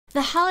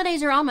The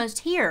holidays are almost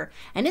here,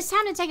 and it's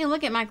time to take a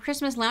look at my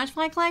Christmas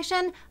Loungefly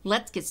collection.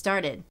 Let's get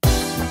started.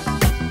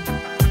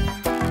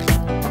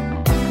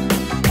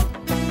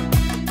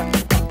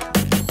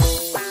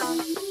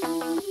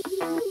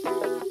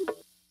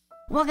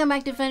 Welcome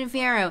back to Liz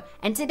Fiero,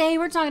 and today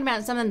we're talking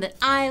about something that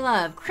I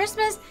love,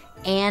 Christmas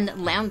and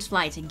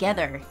Loungefly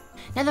together.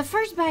 Now the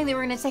first bag that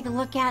we're going to take a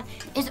look at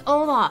is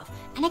Olaf,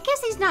 and I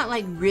guess he's not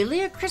like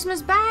really a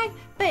Christmas bag,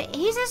 but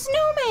he's a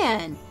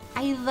snowman.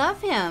 I love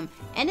him,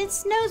 and it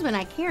snows when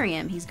I carry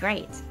him. He's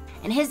great.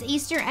 And his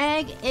Easter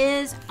egg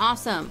is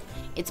awesome.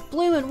 It's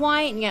blue and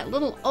white, and you got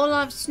little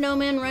Olaf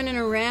snowmen running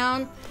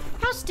around.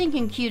 How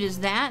stinking cute is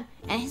that?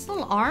 And his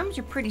little arms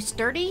are pretty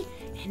sturdy,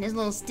 and his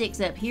little sticks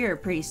up here are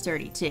pretty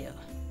sturdy too.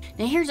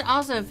 Now here's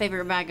also a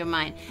favorite bag of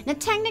mine. Now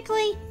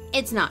technically,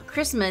 it's not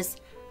Christmas,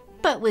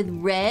 but with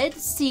red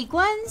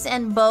sequins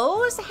and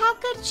bows, how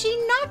could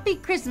she not be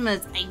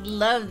Christmas? I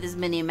love this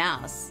Minnie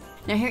Mouse.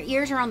 Now her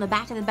ears are on the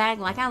back of the bag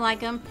like I like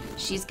them.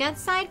 She's got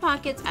side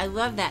pockets, I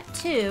love that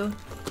too.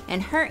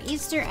 And her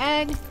Easter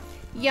egg,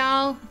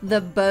 y'all,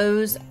 the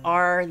bows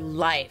are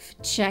life.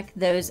 Check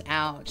those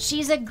out.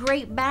 She's a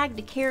great bag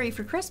to carry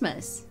for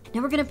Christmas.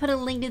 Now we're gonna put a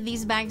link to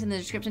these bags in the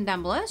description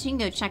down below so you can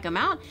go check them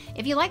out.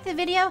 If you like the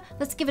video,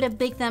 let's give it a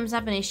big thumbs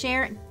up and a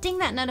share. Ding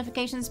that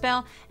notification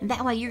bell, and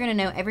that way you're gonna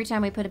know every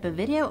time we put up a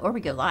video or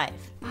we go live.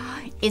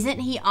 Isn't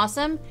he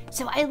awesome?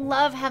 So I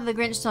love How the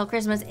Grinch Stole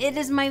Christmas. It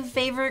is my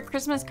favorite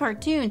Christmas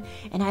cartoon,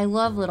 and I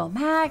love Little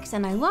Max,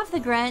 and I love the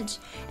Grinch,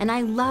 and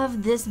I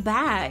love this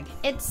bag.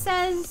 It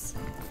says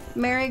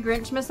Merry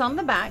Grinchmas on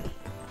the back.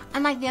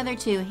 Unlike the other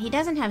two, he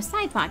doesn't have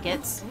side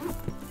pockets.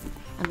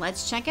 And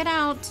let's check it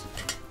out.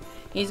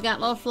 He's got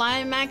little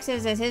flying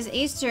Maxes as his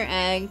Easter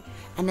egg.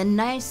 And the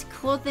nice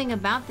cool thing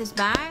about this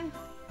bag,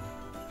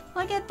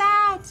 look at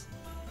that.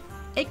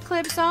 It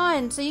clips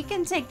on, so you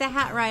can take the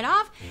hat right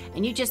off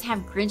and you just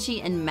have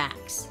Grinchy and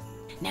Max.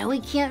 Now we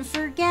can't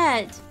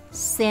forget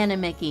Santa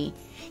Mickey.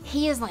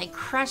 He is like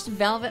crushed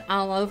velvet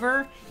all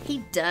over.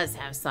 He does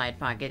have side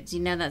pockets. You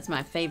know that's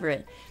my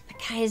favorite.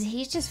 But guys,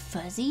 he's just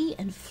fuzzy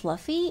and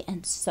fluffy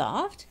and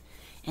soft,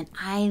 and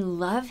I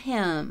love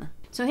him.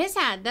 So his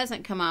hat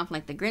doesn't come off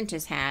like the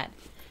Grinch's hat,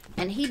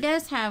 and he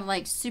does have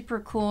like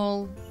super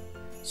cool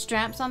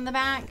straps on the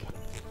back.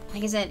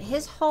 Like I said,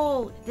 this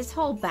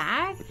whole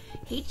bag,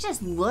 he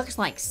just looks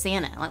like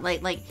Santa.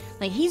 Like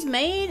he's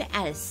made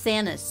out of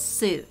Santa's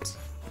suit.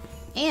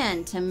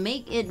 And to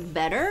make it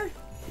better,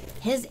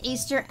 his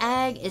Easter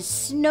egg is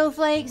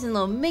snowflakes and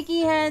little Mickey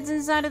heads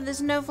inside of the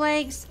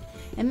snowflakes.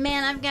 And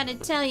man, I've got to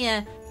tell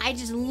you, I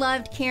just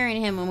loved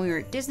carrying him when we were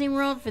at Disney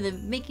World for the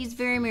Mickey's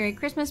Very Merry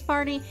Christmas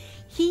Party.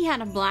 He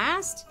had a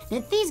blast.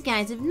 Now, these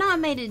guys have not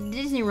made it to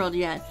Disney World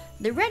yet.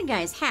 The red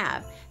guys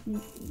have.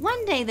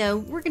 One day though,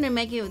 we're gonna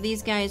make it with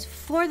these guys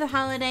for the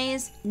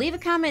holidays. Leave a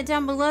comment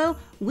down below,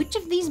 which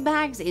of these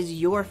bags is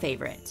your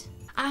favorite?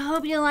 I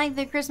hope you like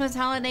the Christmas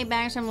holiday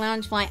bags from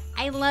Loungefly.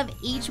 I love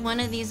each one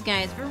of these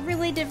guys for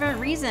really different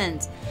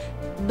reasons.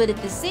 But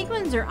if the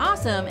sequins are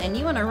awesome and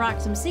you want to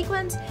rock some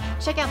sequins,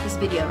 check out this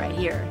video right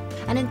here.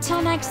 And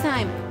until next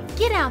time,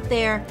 get out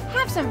there,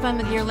 have some fun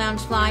with your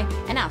Loungefly,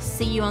 and I'll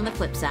see you on the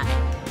flip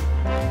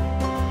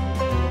side.